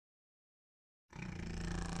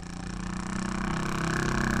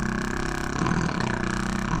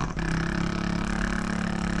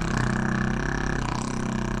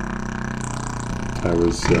I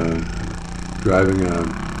was driving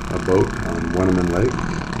a boat on Wannamen Lake,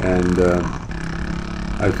 and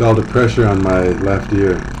I felt a pressure on my left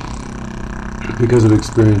ear. Because of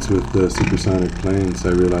experience with supersonic planes, I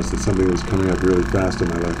realized that something was coming up really fast on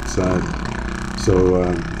my left side. So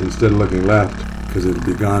instead of looking left, because it would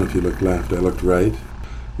be gone if you looked left, I looked right.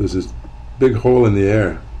 There's this big hole in the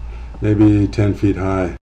air, maybe 10 feet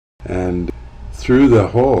high, and through the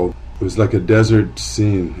hole, it was like a desert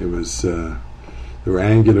scene. It was there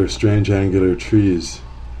were strange angular trees,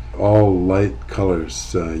 all light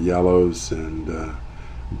colors, yellows and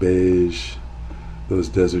beige, those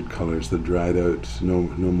desert colors, the dried out, no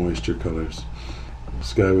moisture colors. The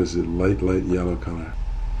sky was a light yellow color.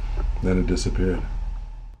 Then it disappeared.